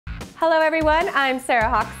Hello everyone, I'm Sarah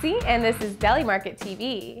Hoxie and this is Deli Market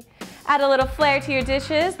TV. Add a little flair to your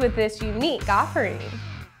dishes with this unique offering.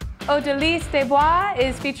 Délices de Bois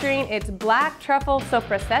is featuring its black truffle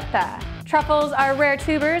sopressata. Truffles are rare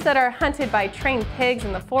tubers that are hunted by trained pigs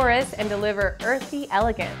in the forest and deliver earthy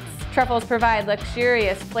elegance. Truffles provide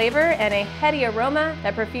luxurious flavor and a heady aroma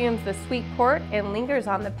that perfumes the sweet port and lingers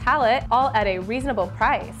on the palate, all at a reasonable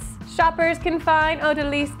price. Shoppers can find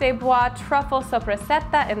Délices de Bois truffle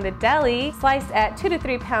sopressata in the deli, sliced at 2 to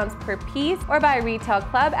 3 pounds per piece, or by retail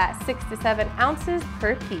club at 6 to 7 ounces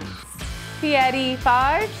per piece. Thierry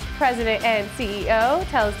Farge, President and CEO,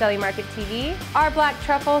 tells Deli Market TV, "Our black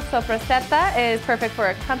truffle sopressata is perfect for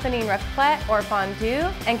accompanying raclette or fondue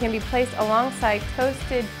and can be placed alongside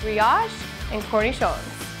toasted brioche and cornichons."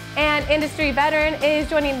 An industry veteran is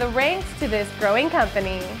joining the ranks to this growing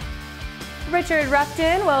company. Richard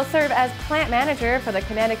Ruffton will serve as plant manager for the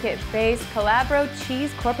Connecticut-based Calabro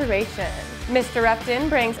Cheese Corporation. Mr. Ruffton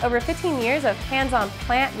brings over 15 years of hands-on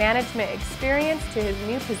plant management experience to his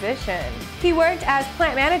new position. He worked as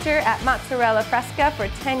plant manager at Mozzarella Fresca for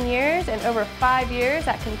 10 years and over 5 years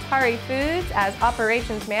at Cantari Foods as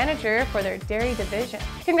operations manager for their dairy division.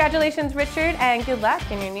 Congratulations, Richard, and good luck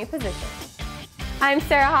in your new position. I'm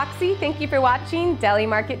Sarah Hoxie. Thank you for watching Deli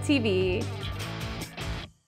Market TV.